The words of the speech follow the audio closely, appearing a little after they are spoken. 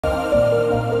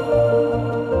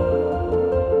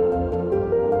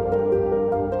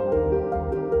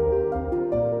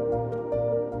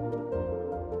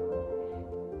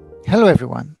Hello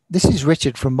everyone, this is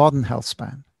Richard from Modern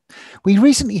Healthspan. We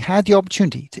recently had the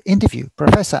opportunity to interview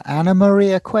Professor Ana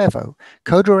Maria Cuervo,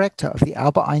 co-director of the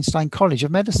Albert Einstein College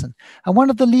of Medicine and one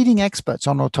of the leading experts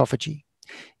on autophagy.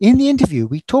 In the interview,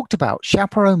 we talked about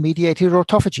chaperone mediated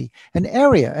autophagy, an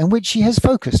area in which she has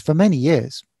focused for many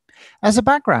years. As a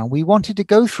background, we wanted to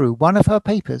go through one of her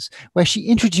papers where she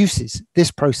introduces this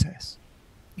process.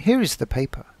 Here is the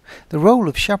paper, The Role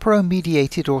of Chaperone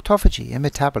Mediated Autophagy in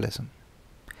Metabolism.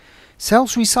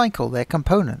 Cells recycle their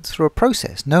components through a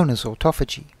process known as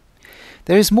autophagy.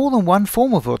 There is more than one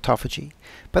form of autophagy,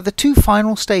 but the two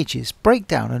final stages,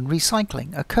 breakdown and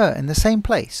recycling, occur in the same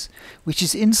place, which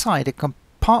is inside a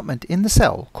compartment in the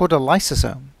cell called a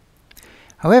lysosome.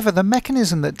 However, the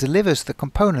mechanism that delivers the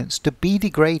components to be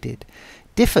degraded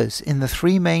differs in the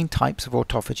three main types of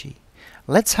autophagy.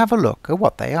 Let's have a look at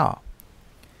what they are.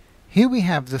 Here we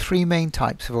have the three main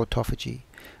types of autophagy: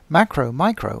 macro,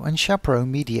 micro, and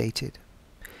chaperone mediated.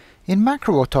 In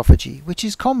macroautophagy, which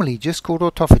is commonly just called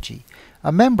autophagy,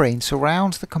 a membrane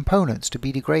surrounds the components to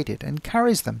be degraded and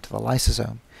carries them to the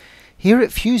lysosome. Here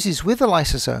it fuses with the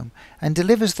lysosome and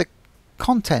delivers the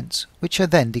contents, which are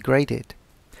then degraded.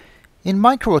 In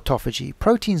microautophagy,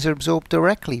 proteins are absorbed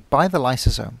directly by the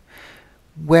lysosome,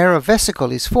 where a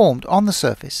vesicle is formed on the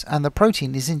surface and the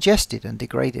protein is ingested and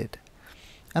degraded.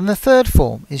 And the third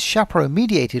form is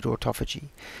chaperone-mediated autophagy.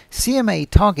 CMA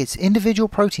targets individual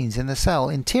proteins in the cell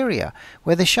interior,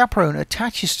 where the chaperone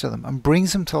attaches to them and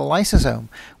brings them to the lysosome,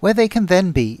 where they can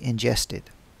then be ingested.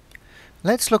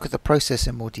 Let's look at the process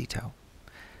in more detail.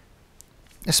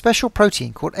 A special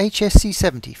protein called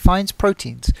HSC70 finds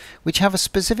proteins which have a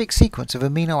specific sequence of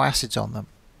amino acids on them.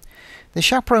 The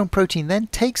chaperone protein then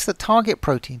takes the target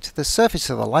protein to the surface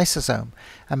of the lysosome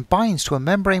and binds to a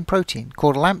membrane protein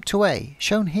called LAMP2A,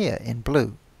 shown here in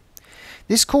blue.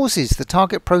 This causes the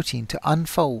target protein to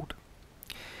unfold.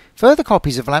 Further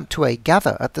copies of LAMP2A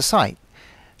gather at the site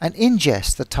and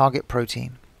ingest the target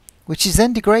protein, which is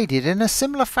then degraded in a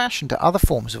similar fashion to other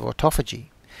forms of autophagy.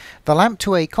 The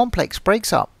LAMP2A complex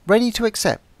breaks up, ready to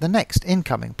accept the next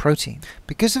incoming protein.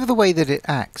 Because of the way that it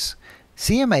acts,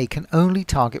 CMA can only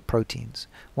target proteins,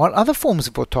 while other forms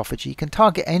of autophagy can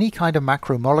target any kind of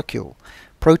macromolecule,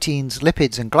 proteins,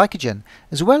 lipids and glycogen,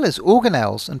 as well as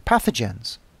organelles and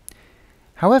pathogens.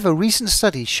 However, recent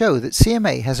studies show that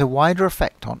CMA has a wider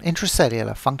effect on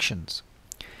intracellular functions.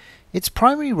 Its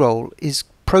primary role is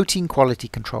protein quality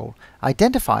control,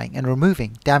 identifying and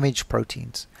removing damaged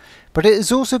proteins. But it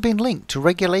has also been linked to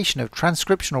regulation of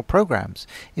transcriptional programs,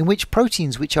 in which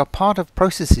proteins which are part of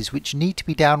processes which need to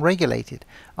be downregulated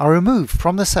are removed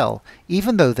from the cell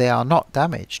even though they are not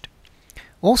damaged.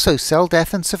 Also, cell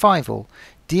death and survival,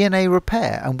 DNA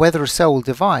repair and whether a cell will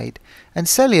divide, and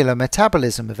cellular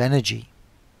metabolism of energy.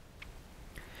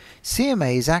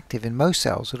 CMA is active in most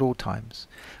cells at all times,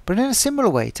 but in a similar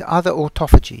way to other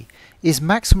autophagy, is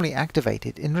maximally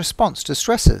activated in response to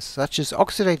stressors such as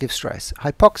oxidative stress,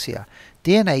 hypoxia,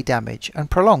 DNA damage,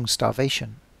 and prolonged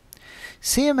starvation.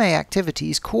 CMA activity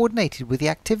is coordinated with the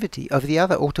activity of the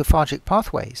other autophagic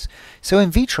pathways, so in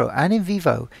vitro and in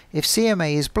vivo, if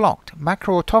CMA is blocked,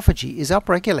 macroautophagy is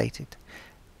upregulated,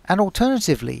 and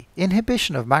alternatively,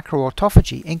 inhibition of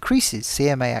macroautophagy increases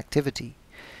CMA activity.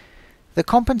 The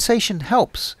compensation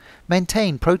helps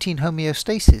maintain protein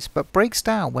homeostasis but breaks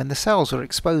down when the cells are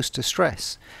exposed to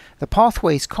stress. The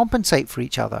pathways compensate for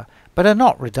each other but are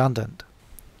not redundant.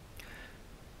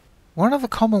 One of the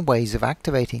common ways of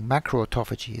activating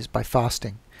macroautophagy is by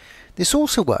fasting. This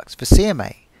also works for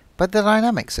CMA, but the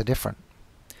dynamics are different.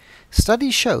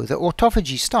 Studies show that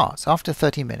autophagy starts after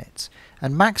 30 minutes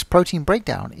and max protein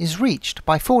breakdown is reached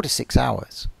by 4 to 6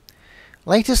 hours.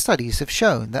 Later studies have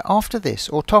shown that after this,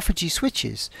 autophagy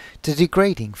switches to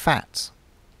degrading fats.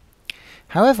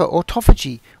 However,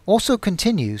 autophagy also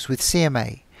continues with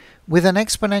CMA, with an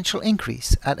exponential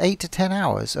increase at 8 to 10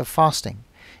 hours of fasting.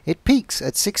 It peaks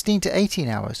at 16 to 18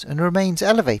 hours and remains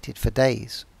elevated for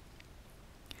days.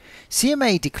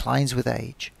 CMA declines with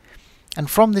age, and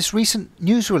from this recent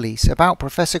news release about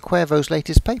Professor Cuervo's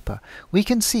latest paper, we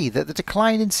can see that the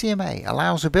decline in CMA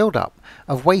allows a build-up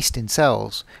of waste in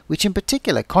cells, which in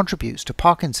particular contributes to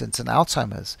Parkinson's and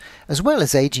Alzheimer's, as well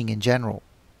as aging in general.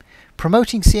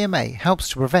 Promoting CMA helps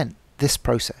to prevent this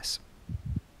process.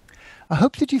 I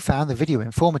hope that you found the video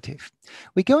informative.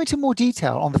 We go into more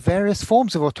detail on the various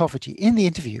forms of autophagy in the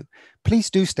interview. Please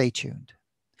do stay tuned.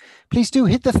 Please do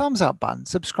hit the thumbs up button,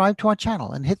 subscribe to our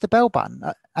channel and hit the bell button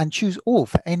and choose all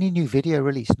for any new video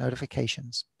release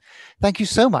notifications. Thank you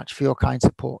so much for your kind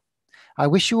support. I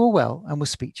wish you all well and will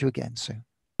speak to you again soon.